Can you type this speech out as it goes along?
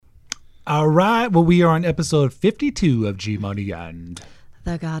All right. Well, we are on episode 52 of G Money and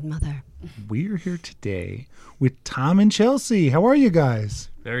the Godmother. We're here today with Tom and Chelsea. How are you guys?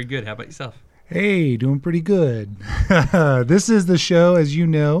 Very good. How about yourself? Hey, doing pretty good. This is the show, as you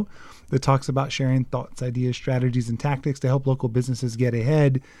know, that talks about sharing thoughts, ideas, strategies, and tactics to help local businesses get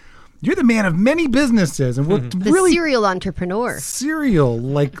ahead. You're the man of many businesses, and we're The really serial entrepreneur. cereal,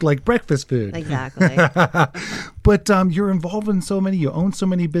 like breakfast food. Exactly. But you're involved in so many, you own so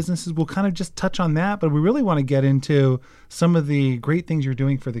many businesses. We'll kind of just touch on that, but we really want to get into some of the great things you're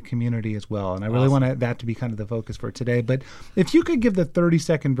doing for the community as well. And I really want that to be kind of the focus for today. But if you could give the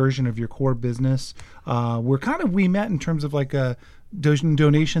 30-second version of your core business, we met in terms of like a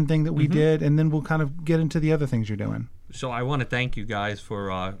donation thing that we did, and then we'll kind of get into the other things you're doing. So I want to thank you guys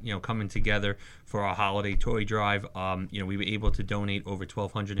for coming together for our holiday toy drive. We were able to donate over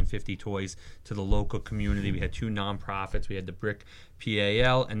 1,250 toys to the local community. We had two nonprofits. We had the Brick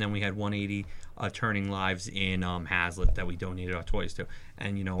PAL, and then we had 180 Turning Lives in Hazlet that we donated our toys to.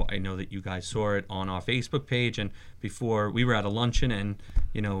 And I know that you guys saw it on our Facebook page. And before we were at a luncheon, and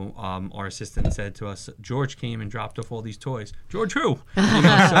our assistant said to us, George came and dropped off all these toys. George who?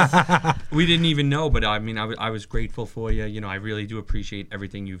 So we didn't even know, but I mean, I was grateful for you. I really do appreciate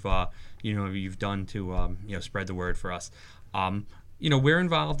everything you've done to spread the word for us. We're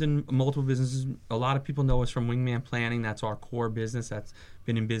involved in multiple businesses. A lot of people know us from Wingman Planning. That's our core business. That's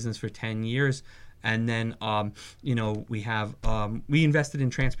been in business for 10 years. And then, we invested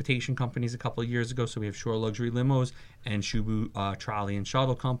in transportation companies a couple of years ago. So we have Shore Luxury Limos and Shubu Trolley and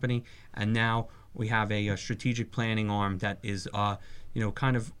Shuttle Company. And now we have a strategic planning arm that is,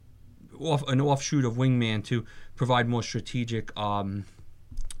 kind of an offshoot of Wingman to provide more strategic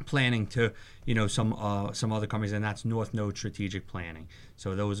planning to some other companies, and that's North Node Strategic Planning.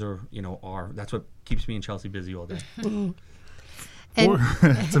 So those are that's what keeps me and Chelsea busy all day.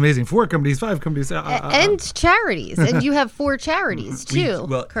 It's amazing. 4 companies, 5 companies, and charities, and you have 4 charities too.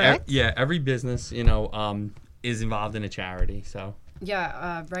 Correct? Every business is involved in a charity. So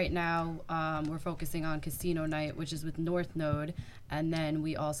right now we're focusing on Casino Night, which is with North Node, and then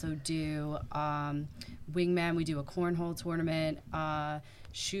we also do Wingman. We do a cornhole tournament.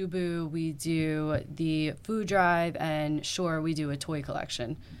 Shubu, we do the food drive, and Shore, we do a toy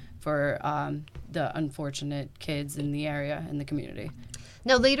collection for the unfortunate kids in the area, in the community.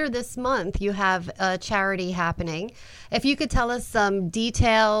 Now, later this month, you have a charity happening. If you could tell us some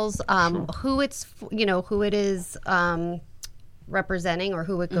details, Sure. who it is representing, or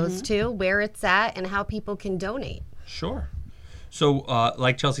who it goes to, where it's at, and how people can donate. Sure. So,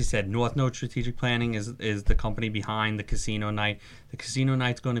 like Chelsea said, North Node Strategic Planning is the company behind the Casino Night. The Casino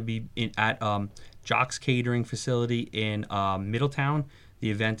Night's going to be at Jock's Catering Facility in Middletown.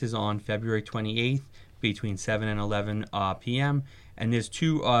 The event is on February 28th between 7 and 11 p.m. And there's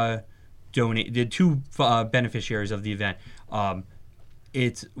two beneficiaries of the event.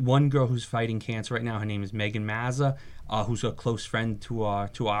 It's one girl who's fighting cancer right now. Her name is Megan Mazza, who's a close friend to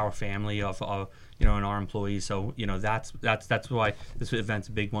our family of and our employees. So that's why this event's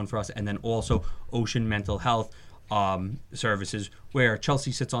a big one for us. And then also Ocean Mental Health Services, where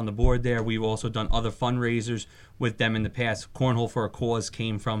Chelsea sits on the board there. We've also done other fundraisers with them in the past. Cornhole for a Cause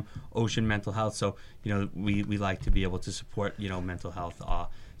came from Ocean Mental Health. So we like to be able to support mental health.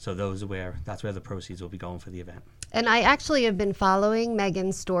 So that's where the proceeds will be going for the event. And I actually have been following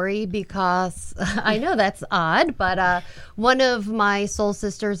Megan's story because I know that's odd, but one of my soul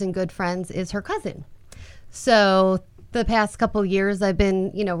sisters and good friends is her cousin. So the past couple years, I've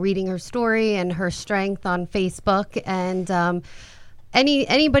been, reading her story and her strength on Facebook. And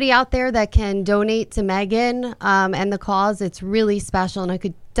anybody out there that can donate to Megan and the cause, it's really special, and it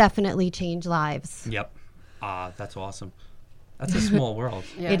could definitely change lives. Yep. That's awesome. That's a small world.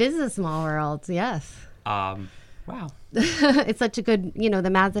 Yeah. It is a small world, yes. Wow. It's such a good, the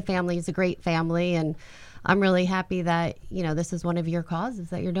Mazza family is a great family, and I'm really happy that, this is one of your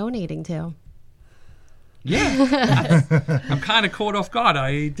causes that you're donating to. Yeah. I'm kind of caught off guard.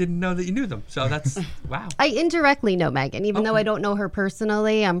 I didn't know that you knew them. So that's, wow. I indirectly know Megan, even though I don't know her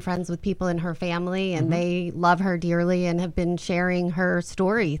personally. I'm friends with people in her family, and they love her dearly and have been sharing her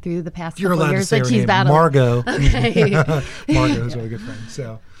story through the past couple of years that she's battled. Margot. Okay. Margot is a really good friend.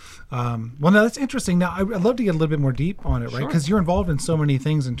 So. Well, no, that's interesting. Now, I'd love to get a little bit more deep on it, right? Because you're involved in so many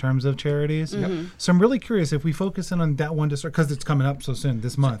things in terms of charities. Mm-hmm. So I'm really curious if we focus in on that one to start, because it's coming up so soon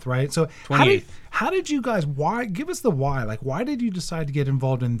this month, right? So how did you guys, give us the why? Like, why did you decide to get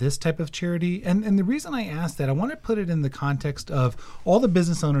involved in this type of charity? And the reason I asked that, I want to put it in the context of all the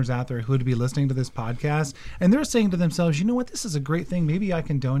business owners out there who would be listening to this podcast, and they're saying to themselves, you know what, this is a great thing. Maybe I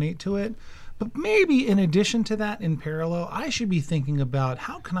can donate to it. But maybe in addition to that, in parallel, I should be thinking about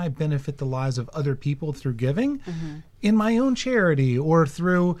how can I benefit the lives of other people through giving in my own charity or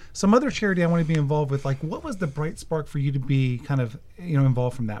through some other charity I want to be involved with. Like, what was the bright spark for you to be kind of,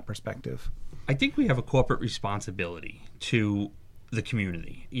 involved from that perspective? I think we have a corporate responsibility to the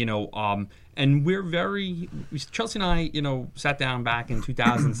community, and Chelsea and I, sat down back in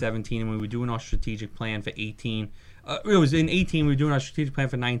 2017 and we were doing our strategic plan for 18. It was in 18, we were doing our strategic plan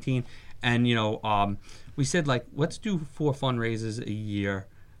for 19. And, we said, let's do 4 fundraisers a year.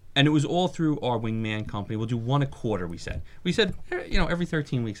 And it was all through our wingman company. We'll do 1 a quarter, we said. We said, every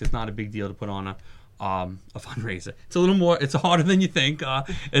 13 weeks, it's not a big deal to put on a fundraiser. It's a little more, it's harder than you think.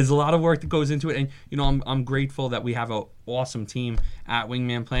 There's a lot of work that goes into it. And, I'm grateful that we have an awesome team at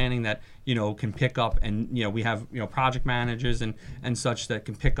Wingman Planning that, can pick up and, we have, project managers and such that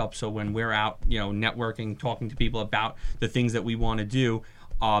can pick up. So when we're out, networking, talking to people about the things that we want to do,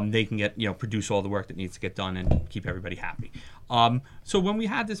 they can get, produce all the work that needs to get done and keep everybody happy. So when we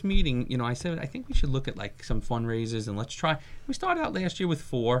had this meeting, I said, I think we should look at some fundraisers and let's try. We started out last year with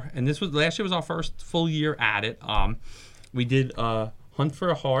 4, and last year was our first full year at it. We did a Hunt for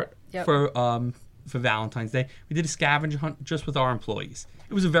a Heart for Valentine's Day. We did a scavenger hunt just with our employees.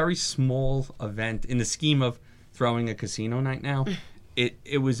 It was a very small event in the scheme of throwing a casino night now.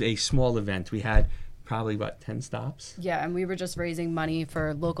 It was a small event. We had probably about 10 stops. Yeah, and we were just raising money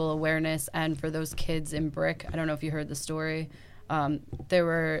for local awareness and for those kids in Brick. I don't know if you heard the story. There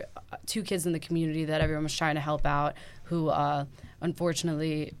were 2 kids in the community that everyone was trying to help out who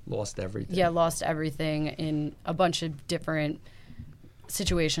unfortunately lost everything. Yeah, lost everything in a bunch of different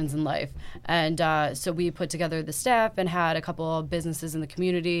situations in life. And so we put together the staff and had a couple of businesses in the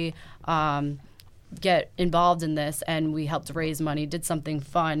community get involved in this, and we helped raise money, did something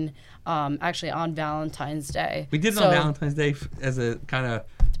fun actually on Valentine's Day. We did it on Valentine's Day as a kind of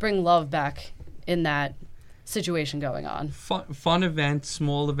to bring love back in that situation going on. Fun event,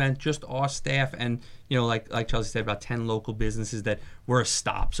 small event, just our staff and like Chelsea said, about 10 local businesses that were a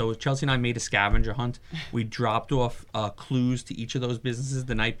stop. So Chelsea and I made a scavenger hunt. We dropped off clues to each of those businesses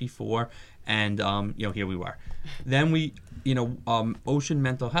the night before, and here we were. Then we Ocean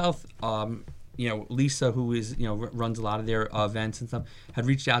Mental Health, Lisa, who is, runs a lot of their events and stuff, had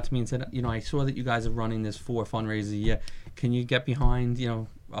reached out to me and said, I saw that you guys are running this 4 fundraisers a year. Can you get behind, a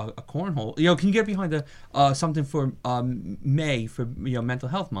cornhole? Can you get behind something for May for, Mental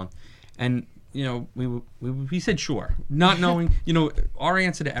Health Month? And, we said sure, not knowing, our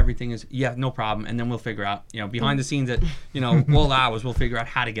answer to everything is, yeah, no problem. And then we'll figure out, behind the scenes at, all hours, we'll figure out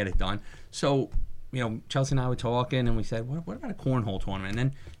how to get it done. So, Chelsea and I were talking and we said, what about a cornhole tournament?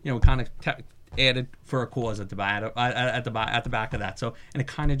 And then, we kind of added for a cause at the back of that. So, and it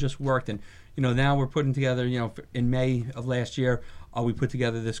kind of just worked. And, now we're putting together, in May of last year, we put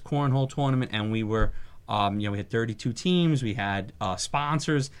together this cornhole tournament, and we were, we had 32 teams, we had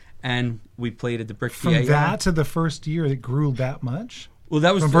sponsors, and we played at the Brick From that to the first year, it grew that much? Well,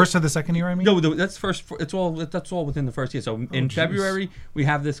 that was from first to the second year, I mean? No, that's first. That's all within the first year. So in February, we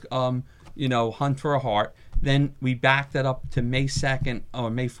have this, Hunt for a Heart. Then we backed that up to May 2nd or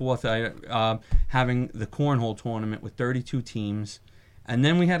May 4th, having the cornhole tournament with 32 teams. And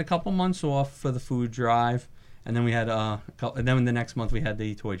then we had a couple months off for the food drive. And then we had and then the next month we had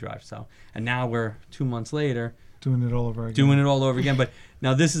the toy drive. So, and now we're 2 months later doing it all over again. But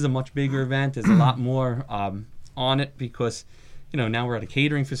now this is a much bigger event. There's a lot more on it because now we're at a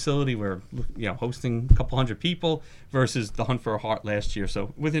catering facility. We're hosting a couple hundred people versus the Hunt for a Heart last year.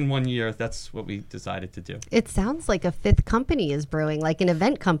 So within 1 year, that's what we decided to do. It sounds like a 5th company is brewing, like an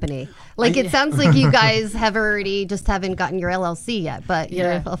event company. It sounds like you guys have already just haven't gotten your LLC yet, but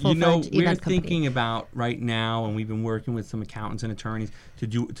you're a full-fledged event company. We're thinking about right now, and we've been working with some accountants and attorneys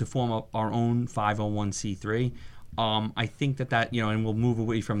to form up our own 501c3. I think that and we'll move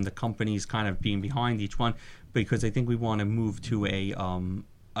away from the companies kind of being behind each one, because I think we want to move to a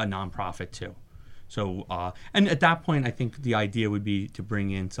nonprofit too. So, and at that point, I think the idea would be to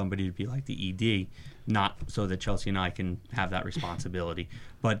bring in somebody to be like the ED, not so that Chelsea and I can have that responsibility,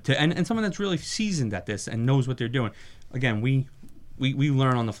 but and someone that's really seasoned at this and knows what they're doing. Again, we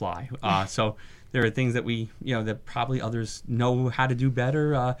learn on the fly. So there are things that that probably others know how to do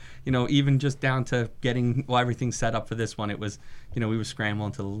better. Even just down to getting everything set up for this one. It was, we were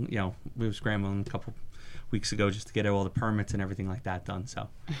scrambling a couple weeks ago just to get all the permits and everything like that done. So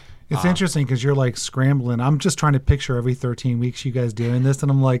it's interesting because you're like scrambling. I'm just trying to picture every 13 weeks you guys doing this,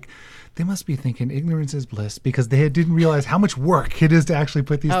 and I'm like, they must be thinking ignorance is bliss because they didn't realize how much work it is to actually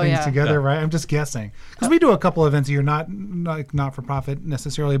put these things together, right? I'm just guessing because we do a couple events a year, not for profit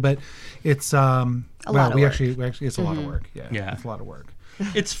necessarily, but it's a lot of work. Actually it's a lot of work. Yeah, it's a lot of work.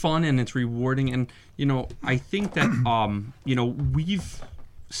 it's fun and it's rewarding. And, I think that, we've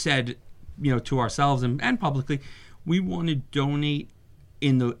said, to ourselves and publicly, we want to donate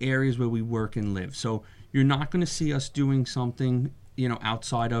in the areas where we work and live. So you're not going to see us doing something,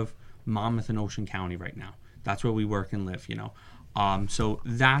 outside of Monmouth and Ocean County right now. That's where we work and live, So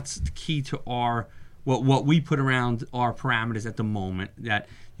that's the key to what we put around our parameters at the moment, that,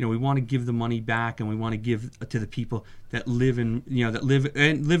 we want to give the money back, and we want to give to the people that live in, that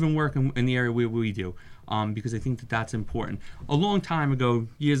live and work in the area where we do. Because I think that that's important. A long time ago,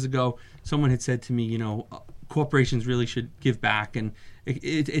 years ago, someone had said to me, corporations really should give back. And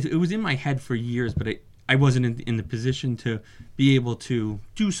it was in my head for years, but I wasn't in the position to be able to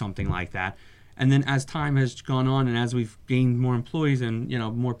do something like that. And then as time has gone on and as we've gained more employees and,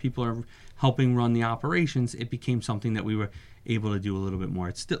 more people are helping run the operations, it became something that we were able to do a little bit more.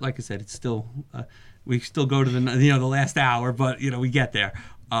 It's still, like I said, it's still, we still go to the last hour, but, we get there.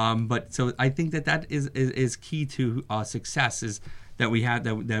 But so I think that is key to success, is that we have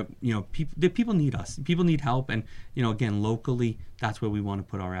that people need us. People need help, and again, locally, that's where we want to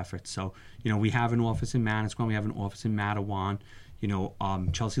put our efforts. So we have an office in Manasquan, we have an office in Matawan.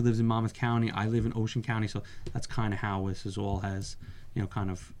 Chelsea lives in Monmouth County, I live in Ocean County, so that's kind of how this all has kind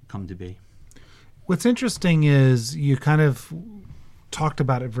of come to be. What's interesting is you kind of talked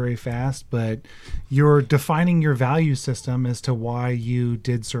about it very fast, but you're defining your value system as to why you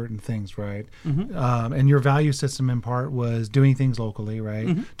did certain things, right? Mm-hmm. And your value system in part was doing things locally, right?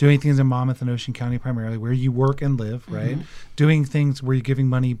 Mm-hmm. Doing things in Monmouth and Ocean County primarily, where you work and live, right? Mm-hmm. Doing things where you're giving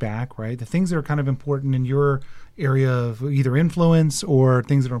money back, right? The things that are kind of important in your area of either influence or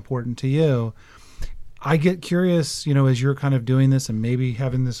things that are important to you. I get curious, as you're kind of doing this and maybe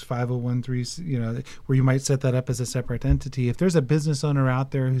having this 501(c), where you might set that up as a separate entity. If there's a business owner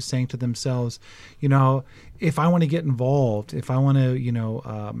out there who's saying to themselves, if I want to get involved, if I want to,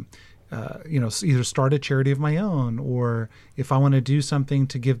 either start a charity of my own, or if I want to do something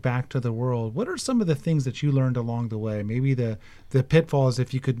to give back to the world, what are some of the things that you learned along the way? Maybe the pitfalls,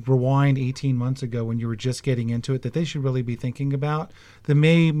 if you could rewind 18 months ago when you were just getting into it, that they should really be thinking about, that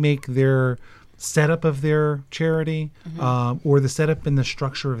may make their setup of their charity, mm-hmm. Or the setup and the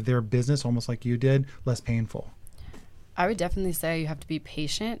structure of their business, almost like you did, less painful? I would definitely say you have to be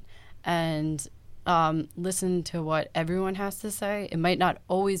patient and listen to what everyone has to say. It might not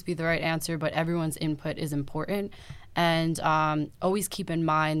always be the right answer, but everyone's input is important. And always keep in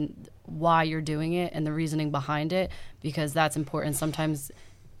mind why you're doing it and the reasoning behind it, because that's important. Sometimes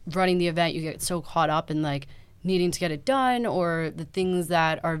running the event, you get so caught up in needing to get it done, or the things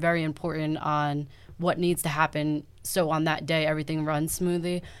that are very important on what needs to happen, so on that day everything runs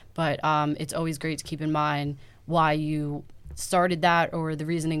smoothly. But it's always great to keep in mind why you started that, or the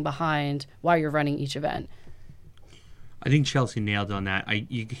reasoning behind why you're running each event. I think Chelsea nailed on that.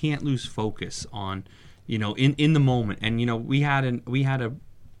 You can't lose focus on, in the moment. And we had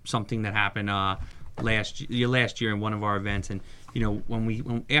something that happened last year in one of our events, and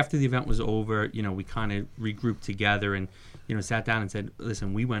when after the event was over, we kind of regrouped together and sat down and said,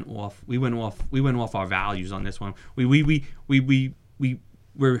 listen, we went off our values on this one. We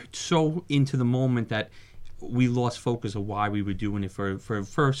were so into the moment that we lost focus of why we were doing it for a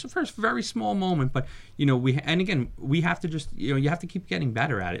very small moment. But we have to just you have to keep getting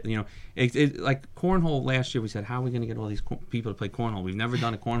better at it. It like cornhole last year, we said, how are we going to get all these people to play cornhole? We've never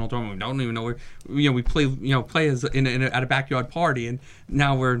done a cornhole tournament. We don't even know where we play as at a backyard party, and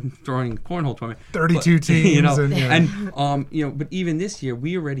now we're throwing a cornhole tournament. 32 teams, but even this year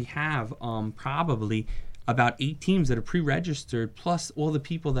we already have probably about 8 teams that are pre-registered, plus all the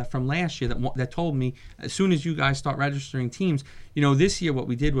people that from last year that told me, as soon as you guys start registering teams, this year what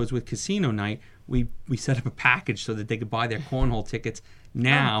we did was with Casino Night, we set up a package so that they could buy their cornhole tickets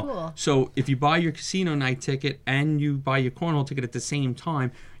now. Oh, cool. So if you buy your Casino Night ticket and you buy your cornhole ticket at the same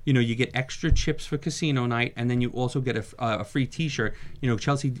time, you get extra chips for Casino Night, and then you also get a free T-shirt.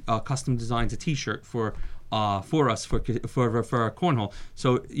 Chelsea custom designs a T-shirt for us for our cornhole.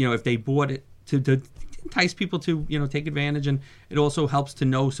 So if they bought it to entice people to take advantage, and it also helps to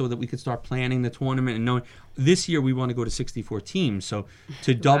know so that we could start planning the tournament and knowing this year we want to go to 64 teams. So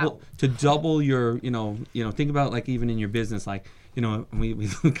to double your think about even in your business, we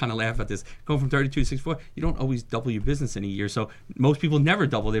kind of laugh at this, going from 32 to 64, you don't always double your business in a year. So most people never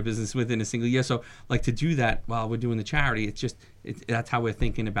double their business within a single year. So to do that while we're doing the charity, that's how we're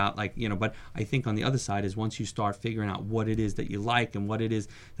thinking about but I think on the other side is once you start figuring out what it is that you like and what it is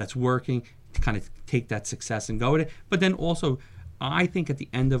that's working, to kind of take that success and go with it. But then also, I think at the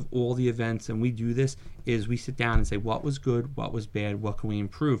end of all the events, and we do this, is we sit down and say, what was good, what was bad, what can we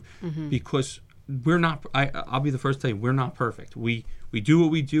improve? Mm-hmm. Because we're not, I'll be the first to tell you, we're not perfect. We we do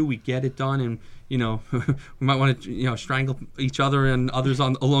what we do, we get it done, and we might want to strangle each other and others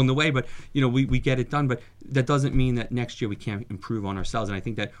along the way, but we get it done. But that doesn't mean that next year we can't improve on ourselves. And I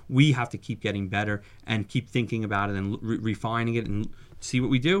think that we have to keep getting better and keep thinking about it and refining it and see what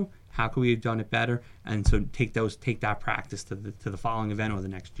we do. How can we have done it better? And so take that practice to the following event or the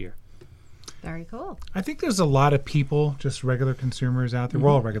next year. Very cool. I think there's a lot of people, just regular consumers out there. We're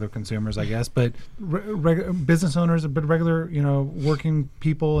all regular consumers, I guess, but business owners, but regular, working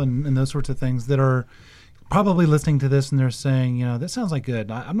people and those sorts of things that are probably listening to this and they're saying, that sounds like good.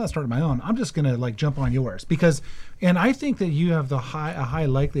 I'm not starting my own. I'm just going to jump on yours and I think that you have a high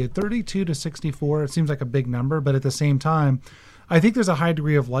likelihood. 32 to 64, it seems like a big number, but at the same time, I think there's a high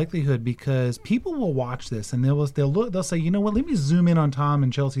degree of likelihood because people will watch this and they'll say, you know what, let me zoom in on Tom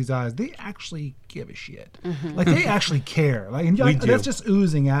and Chelsea's eyes. They actually give a shit. They actually care. That's just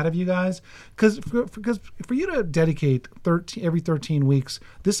oozing out of you guys. Because for you to dedicate every 13 weeks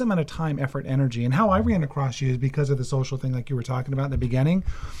this amount of time, effort, energy, and how I ran across you is because of the social thing like you were talking about in the beginning,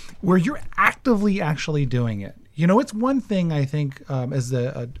 where you're actively actually doing it. It's one thing, I think, as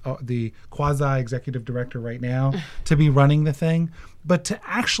the quasi-executive director right now, to be running the thing, but to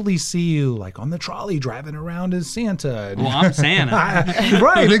actually see you, on the trolley driving around as Santa. Well, I'm Santa.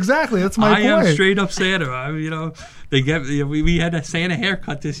 Right, exactly. That's my point. I am straight up Santa. They get we had a Santa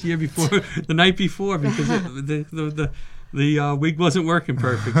haircut this year the night before because the wig wasn't working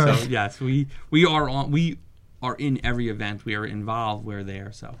perfect. So, yes, we are in every event. We are involved. We're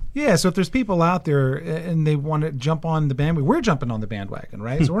there. So so if there's people out there and they want to jump on the bandwagon, we're jumping on the bandwagon,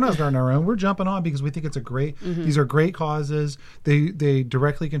 right? So we're not starting our own. We're jumping on because we think it's a great. These are great causes. They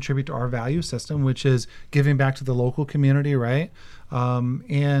directly contribute to our value system, which is giving back to the local community, right? If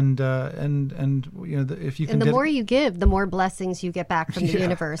you can. And the more you give, the more blessings you get back from the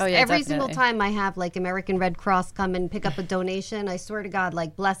universe. Oh, yeah, Every definitely. single time I have American Red Cross come and pick up a donation, I swear to God,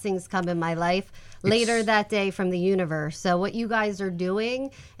 blessings come in my life later that day from the universe. So what you guys are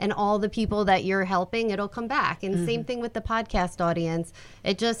doing and all the people that you're helping, it'll come back. And same thing with the podcast audience.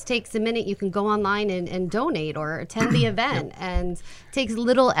 It just takes a minute. You can go online and donate or attend the event, and it takes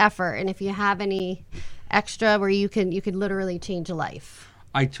little effort. And if you have any extra where you could literally change a life.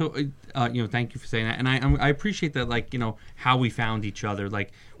 Thank you for saying that, and I appreciate that. How we found each other.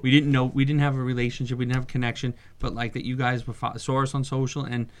 We didn't have a relationship, we didn't have a connection, but that you guys saw us on social,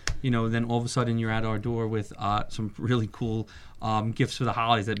 and then all of a sudden you're at our door with some really cool gifts for the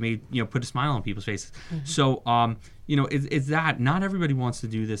holidays that made put a smile on people's faces. So it's that not everybody wants to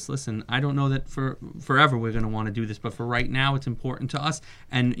do this. Listen, I don't know that for forever we're going to want to do this, but for right now it's important to us.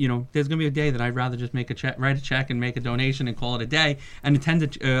 And there's going to be a day that I'd rather just write a check and make a donation and call it a day, and attend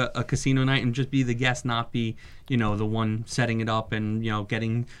a casino night and just be the guest, not be the one setting it up and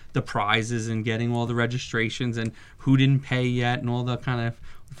getting the prizes and getting all the registrations and who didn't pay yet and all the kind of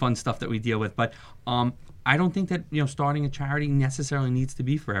fun stuff that we deal with. But I don't think that starting a charity necessarily needs to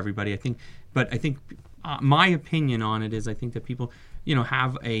be for everybody. I think my opinion on it is I think that people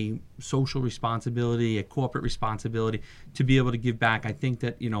have a social responsibility, a corporate responsibility to be able to give back. I think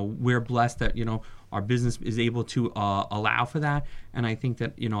that we're blessed that our business is able to allow for that, and I think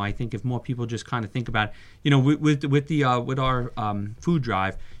that I think if more people just kind of think about it, with our food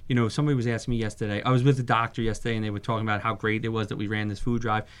drive. Somebody was asking me yesterday. I was with the doctor yesterday, and they were talking about how great it was that we ran this food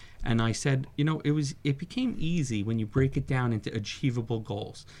drive. And I said, it became easy when you break it down into achievable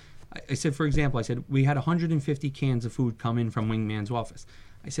goals. I said, for example, we had 150 cans of food come in from Wingman's office.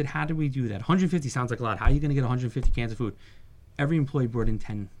 I said, how did we do that? 150 sounds like a lot. How are you going to get 150 cans of food? Every employee brought in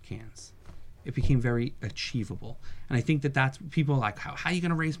 10 cans. It became very achievable. And I think that that's people are like, how are you going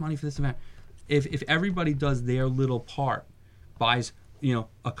to raise money for this event? If everybody does their little part, buys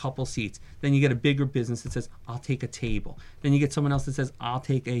a couple seats. Then you get a bigger business that says, I'll take a table. Then you get someone else that says, I'll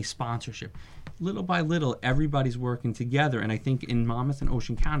take a sponsorship. Little by little, everybody's working together. And I think in Monmouth and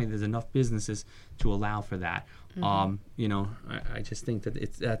Ocean County, there's enough businesses to allow for that. I just think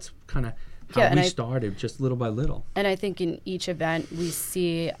that that's kind of how we started, just little by little. And I think in each event, we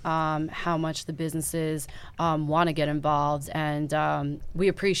see how much the businesses want to get involved. And we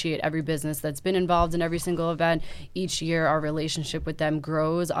appreciate every business that's been involved in every single event. Each year, our relationship with them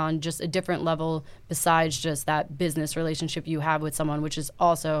grows on just a different level besides just that business relationship you have with someone, which is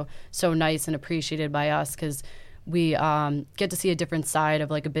also so nice and appreciated by us because we get to see a different side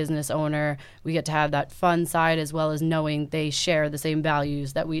of a business owner. We get to have that fun side as well as knowing they share the same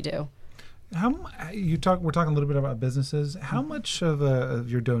values that we do. We're talking a little bit about businesses. How much of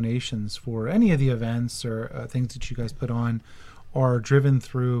your donations for any of the events or things that you guys put on are driven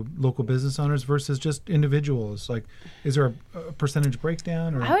through local business owners versus just individuals? Like, is there a percentage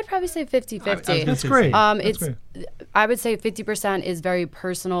breakdown? Or? I would probably say 50-50. That's great. It's great. I would say 50% is very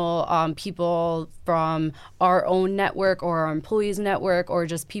personal, people from our own network or our employees' network, or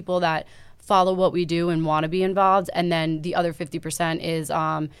just people that follow what we do and want to be involved. And then the other 50% is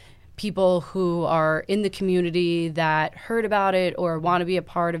people who are in the community that heard about it or want to be a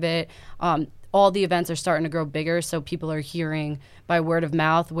part of it. All the events are starting to grow bigger, so people are hearing by word of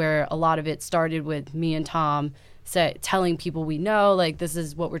mouth, where a lot of it started with me and Tom telling people we know, like, this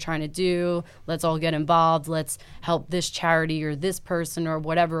is what we're trying to do. Let's all get involved. Let's help this charity or this person or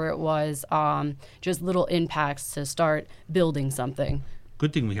whatever it was. Just little impacts to start building something.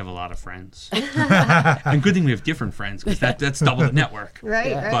 Good thing we have a lot of friends. And good thing we have different friends, because that's double the network.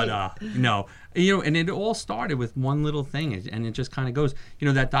 Right. But, no. And it all started with one little thing, and it just kind of goes.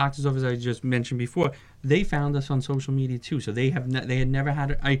 That doctor's office I just mentioned before, they found us on social media too. So they had never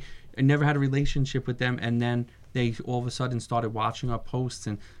had I never had a relationship with them, and then they all of a sudden started watching our posts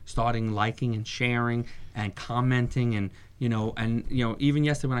and starting liking and sharing and commenting, and even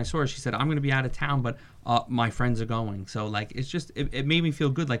yesterday when I saw her, she said, I'm going to be out of town, but my friends are going. So, like, it's just, it made me feel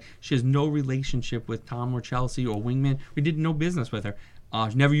good. Like, she has no relationship with Tom or Chelsea or Wingman. We did no business with her.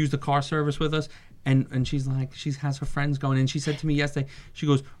 She never used a car service with us. And she's like, she has her friends going. And she said to me yesterday, she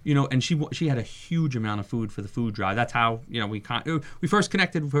goes, and she had a huge amount of food for the food drive. That's how, we first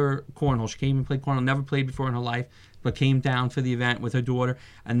connected for cornhole. She came and played cornhole, never played before in her life, but came down for the event with her daughter.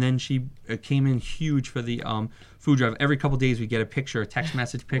 And then she came in huge for the food drive. Every couple of days we get a picture, a text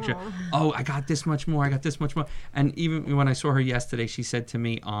message picture. Aww. Oh, I got this much more. I got this much more. And even when I saw her yesterday, she said to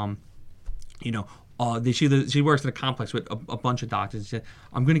me, she works at a complex with a bunch of doctors. She said,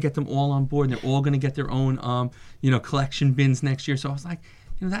 I'm going to get them all on board, and they're all going to get their own, collection bins next year. So I was like,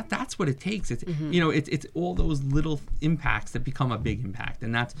 that's what it takes. It's, it's all those little impacts that become a big impact.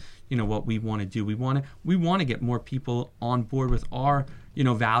 And that's, what we want to do. We want to get more people on board with our,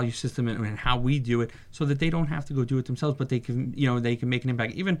 value system and how we do it, so that they don't have to go do it themselves, but they can, they can make an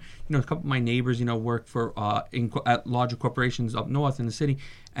impact. Even, a couple of my neighbors, work for at larger corporations up north in the city,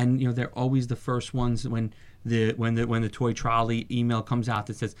 and they're always the first ones when the toy trolley email comes out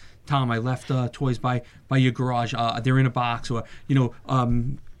that says, Tom, I left toys by your garage. They're in a box, or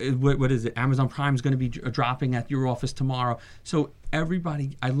what is it? Amazon Prime is going to be dropping at your office tomorrow. So I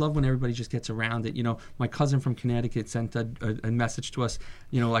love when everybody just gets around it. My cousin from Connecticut sent a message to us,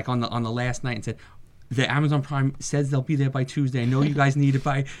 like on the last night, and said, the Amazon Prime says they'll be there by Tuesday. I know you guys need it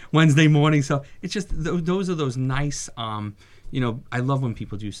by Wednesday morning. So it's just those are those nice. I love when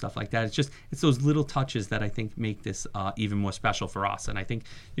people do stuff like that. It's those little touches that I think make this even more special for us. And I think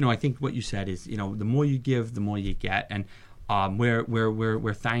what you said is, the more you give, the more you get. And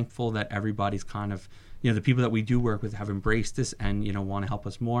we're thankful that everybody's kind of, the people that we do work with have embraced this and, want to help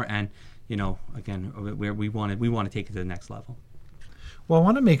us more. And, again, we want to take it to the next level. Well, I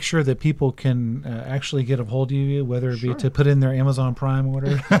want to make sure that people can actually get a hold of you, whether it be to put in their Amazon Prime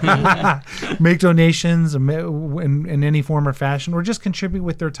order, make donations in any form or fashion, or just contribute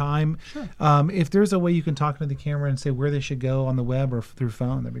with their time. Sure. If there's a way you can talk to the camera and say where they should go on the web or through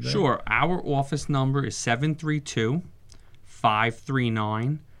phone, that'd be great. Sure. Our office number is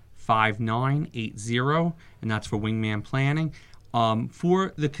 732-539-5980, and that's for Wingman Planning.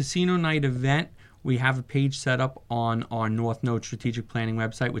 For the Casino Night event, we have a page set up on our North Node Strategic Planning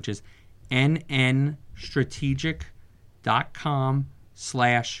website, which is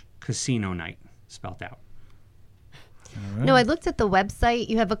nnstrategic.com/casino night, spelled out. Right. No, I looked at the website.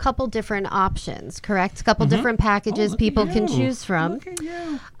 You have a couple different options, correct? A couple different packages people can choose from. Look at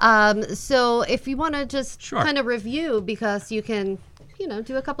you. So if you want to just kind of review, because you can,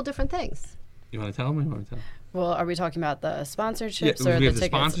 do a couple different things. You want to tell me? Well, are we talking about the sponsorships or the tickets? We have the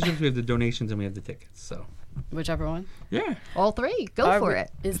sponsorships, we have the donations, and we have the tickets. So whichever one. Yeah. All three. Go for it.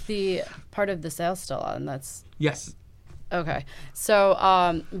 Is the part of the sale still on? Yes. Okay.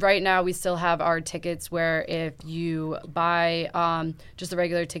 So right now we still have our tickets where if you buy just a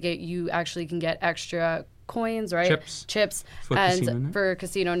regular ticket, you actually can get extra coins, right? Chips for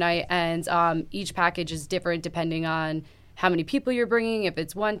Casino Night. And each package is different depending on how many people you're bringing, if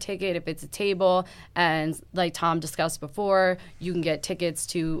it's one ticket, if it's a table. And like Tom discussed before, you can get tickets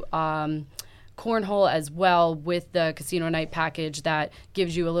to cornhole as well with the Casino Night package that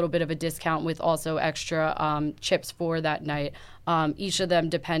gives you a little bit of a discount with also extra chips for that night. Each of them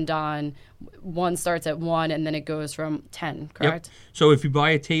depend on, one starts at 1 and then it goes from 10, correct? Yep. So if you buy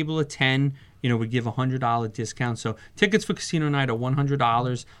a table of 10, we give a $100 discount. So tickets for Casino Night are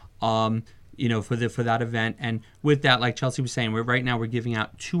 $100. for that event. And with that, like Chelsea was saying, right now we're giving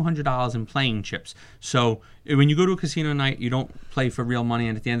out $200 in playing chips. So when you go to a casino night, you don't play for real money,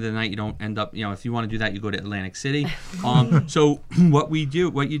 and at the end of the night, you don't end up, if you want to do that, you go to Atlantic City. So what you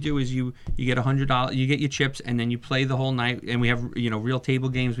do is you get $100, you get your chips, and then you play the whole night. And we have real table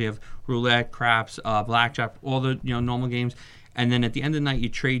games. We have roulette, craps, blackjack, all the normal games. And then at the end of the night, you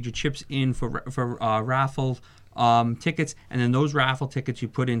trade your chips in for raffle tickets, and then those raffle tickets you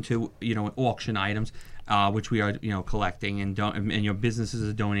put into auction items, which we are collecting, and your businesses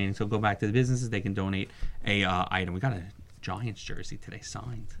are donating. So go back to the businesses; they can donate a item. We got a Giants jersey today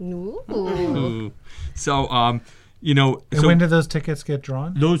signed. Ooh. So and when do those tickets get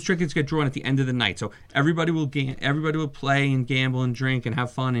drawn? Those tickets get drawn at the end of the night. So everybody will play and gamble and drink and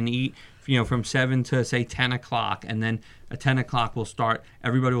have fun and eat, from 7 to say 10 o'clock, and then at 10 o'clock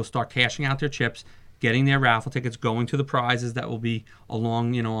everybody will start cashing out their chips, getting their raffle tickets, going to the prizes that will be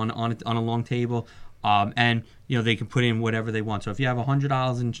along, on a long table, and they can put in whatever they want. So if you have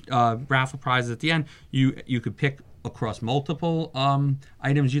 $100 in raffle prizes at the end, you could pick across multiple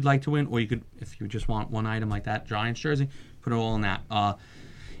items you'd like to win, or you could, if you just want one item like that Giants jersey, put it all in that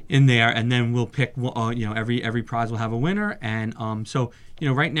in there, and then we'll pick. Every prize will have a winner, and so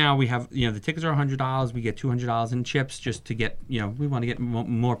right now we have the tickets are $100. We get $200 in chips just to get we want to get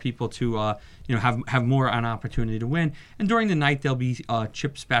more people to have more an opportunity to win. And during the night there'll be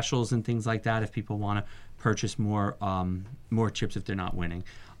chip specials and things like that if people want to purchase more chips if they're not winning.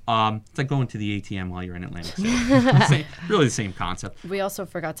 It's like going to the ATM while you're in Atlantic City. Really the same concept. We also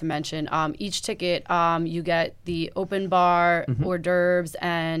forgot to mention each ticket you get the open bar, hors d'oeuvres,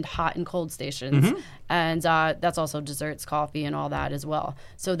 and hot and cold stations. And that's also desserts, coffee, and all that as well.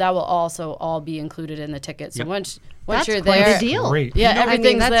 So that will also all be included in the ticket. So once you're there, that's quite a deal. Great. Yeah,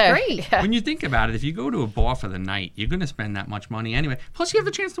 everything's that's there. Great. Yeah. When you think about it, if you go to a bar for the night, you're going to spend that much money anyway. Plus, you have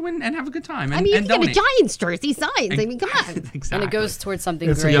the chance to win and have a good time. And, you and can donate. get a Giants jersey signed. Come on. Exactly. And it goes towards something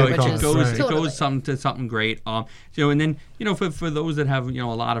It's a great, good which cause. is Right. It goes to something great. And then for those that have a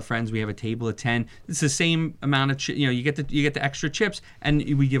lot of friends, we have a table of 10. It's the same amount of you get the extra chips, and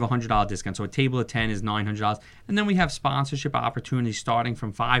we give $100 discount. So a table of 10 is $900, and then we have sponsorship opportunities starting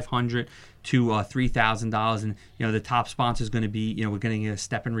from $500 to $3,000, and the top sponsor is going to be we're getting a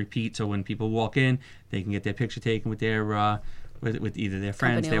step and repeat. So when people walk in, they can get their picture taken with their with either their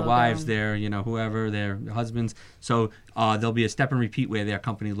friends, Company their logo. wives, their whoever, their husbands. So there'll be a step and repeat where their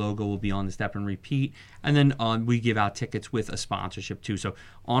company logo will be on the step and repeat, and then we give out tickets with a sponsorship too. So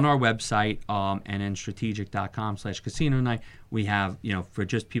on our website, nnstrategic.com/casino night, we have for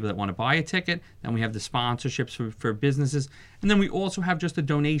just people that want to buy a ticket. Then we have the sponsorships for businesses, and then we also have just a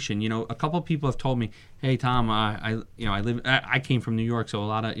donation. A couple of people have told me, "Hey Tom, I came from New York, so a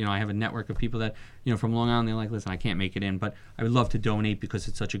lot of I have a network of people that from Long Island. They're like, listen, I can't make it in, but I would love to donate because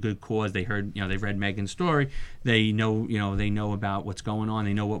it's such a good cause. They heard they read Megan's story. They know about what's going on.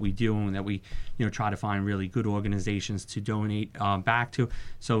 They know what we do, and that we try to find really good organizations to donate back to.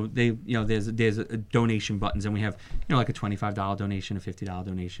 So there's a donation buttons, and we have like a $25 donation, a $50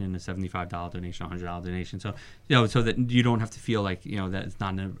 donation, a $75 donation, a $100 donation. So so that you don't have to feel like that it's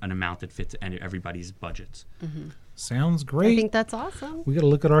not an amount that fits everybody's budgets. Sounds I great. think that's awesome. We got to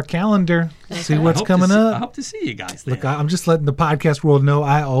look at our calendar, see what's coming up. I hope to see you guys there. Look, I'm just letting the podcast world know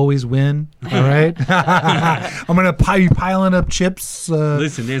I always win. All right, I'm gonna be piling up chips.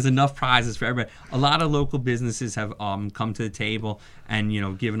 Listen, there's enough prizes for everybody. A lot of local businesses have come to the table and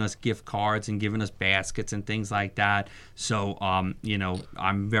given us gift cards and given us baskets and things like that. So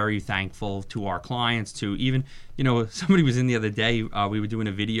I'm very thankful to our clients. To even somebody was in the other day. We were doing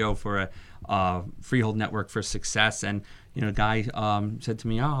a video for a Freehold Network for Success, and a guy said to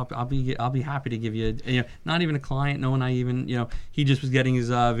me, "Oh, I'll be happy to give you not even a client, no one I even he just was getting his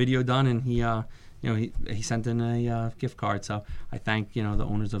video done, and he he sent in a gift card." So I thank the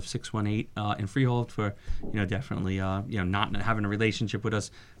owners of 618 in Freehold for definitely not having a relationship with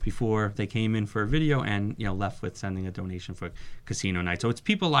us before they came in for a video, and left with sending a donation for casino night. So it's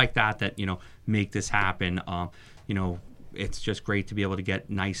people like that make this happen. It's just great to be able to get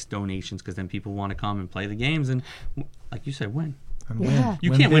nice donations, because then people want to come and play the games and, like you said, win. Yeah.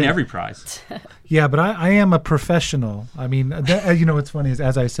 You can't win every prize. Yeah, but I am a professional. I mean, what's funny is,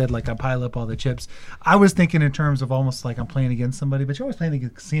 as I said, like I pile up all the chips. I was thinking in terms of almost like I'm playing against somebody, but you're always playing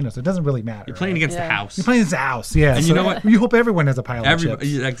against a casino, so it doesn't really matter. You're playing against the house. You're playing against the house, yeah. And so you know what? You hope everyone has a pile of chips.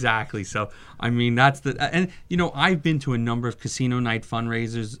 Exactly. So, I mean, that's and I've been to a number of casino night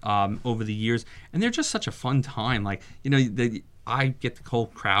fundraisers over the years, and they're just such a fun time. Like, I get the whole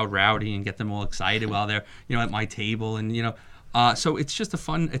crowd rowdy and get them all excited while they're, at my table, and so it's just a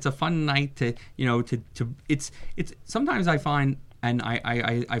fun night to it's sometimes I find and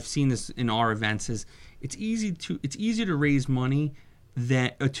I've seen this in our events, is it's easier to raise money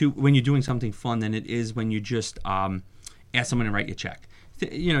when you're doing something fun than it is when you just ask someone to write you a check.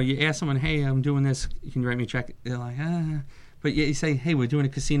 You ask someone, hey, I'm doing this, can you write me a check? They're like, But you say, hey, we're doing a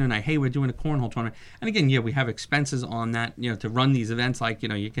casino night. Hey, we're doing a cornhole tournament. And again, we have expenses on that, to run these events. Like, you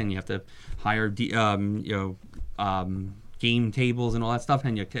have to hire, game tables and all that stuff,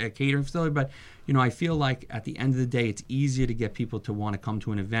 and your catering facility. But, I feel like at the end of the day, it's easier to get people to want to come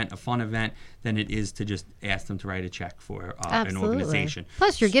to an event, a fun event, than it is to just ask them to write a check for an organization.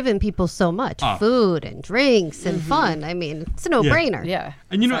 Plus, you're giving people so much food and drinks and fun. I mean, it's a no-brainer. Yeah.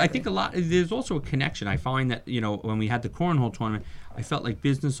 And, exactly. I think there's also a connection. I find that, when we had the cornhole tournament, I felt like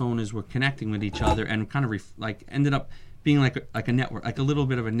business owners were connecting with each other and kind of ended up being like a network, like a little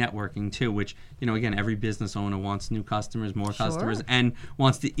bit of a networking too, which, again, every business owner wants new customers, more customers, and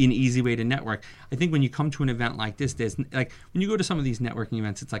wants an easy way to network. I think when you come to an event like this, there's like, when you go to some of these networking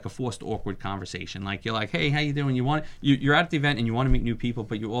events, it's like a forced awkward conversation. Like, you're like, hey, how you doing? You're at the event and you want to meet new people,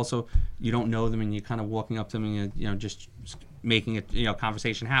 but you don't know them, and you're kind of walking up to them and, just making a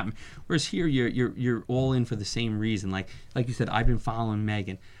conversation happen. Whereas here, you're all in for the same reason. Like you said, I've been following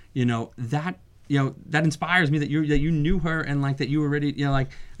Megan. That inspires me that you knew her, and like that you were ready,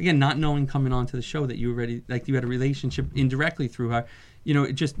 again, not knowing coming onto the show that you were ready, like you had a relationship indirectly through her.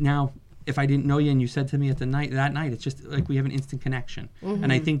 It just now, if I didn't know you and you said to me that night, it's just like we have an instant connection. Mm-hmm.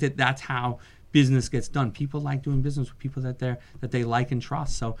 And I think that's how business gets done. People like doing business with people that they like and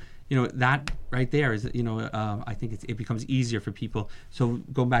trust. So, that right there is, I think it becomes easier for people. So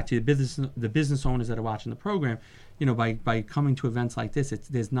going back to the business owners that are watching the program, by coming to events like this,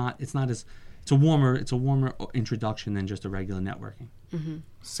 it's a warmer introduction than just a regular networking. Mm-hmm.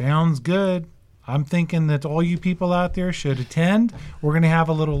 Sounds good. I'm thinking that all you people out there should attend. We're going to have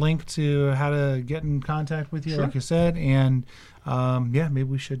a little link to how to get in contact with you, like you said. And, maybe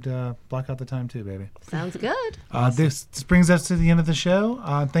we should block out the time too, baby. Sounds good. This brings us to the end of the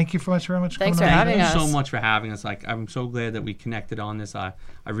show. Thank you very much Thanks for coming on. having us. Thank you so much for having us. I'm so glad that we connected on this. I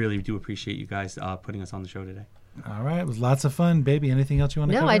really do appreciate you guys putting us on the show today. All right. It was lots of fun, baby. Anything else you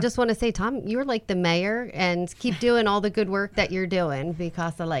want to cover? No, I just want to say, Tom, you're like the mayor, and keep doing all the good work that you're doing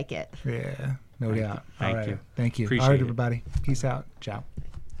because I like it. Yeah, no doubt. Thank you. Thank you. Appreciate all right, it. everybody. Peace out. Ciao.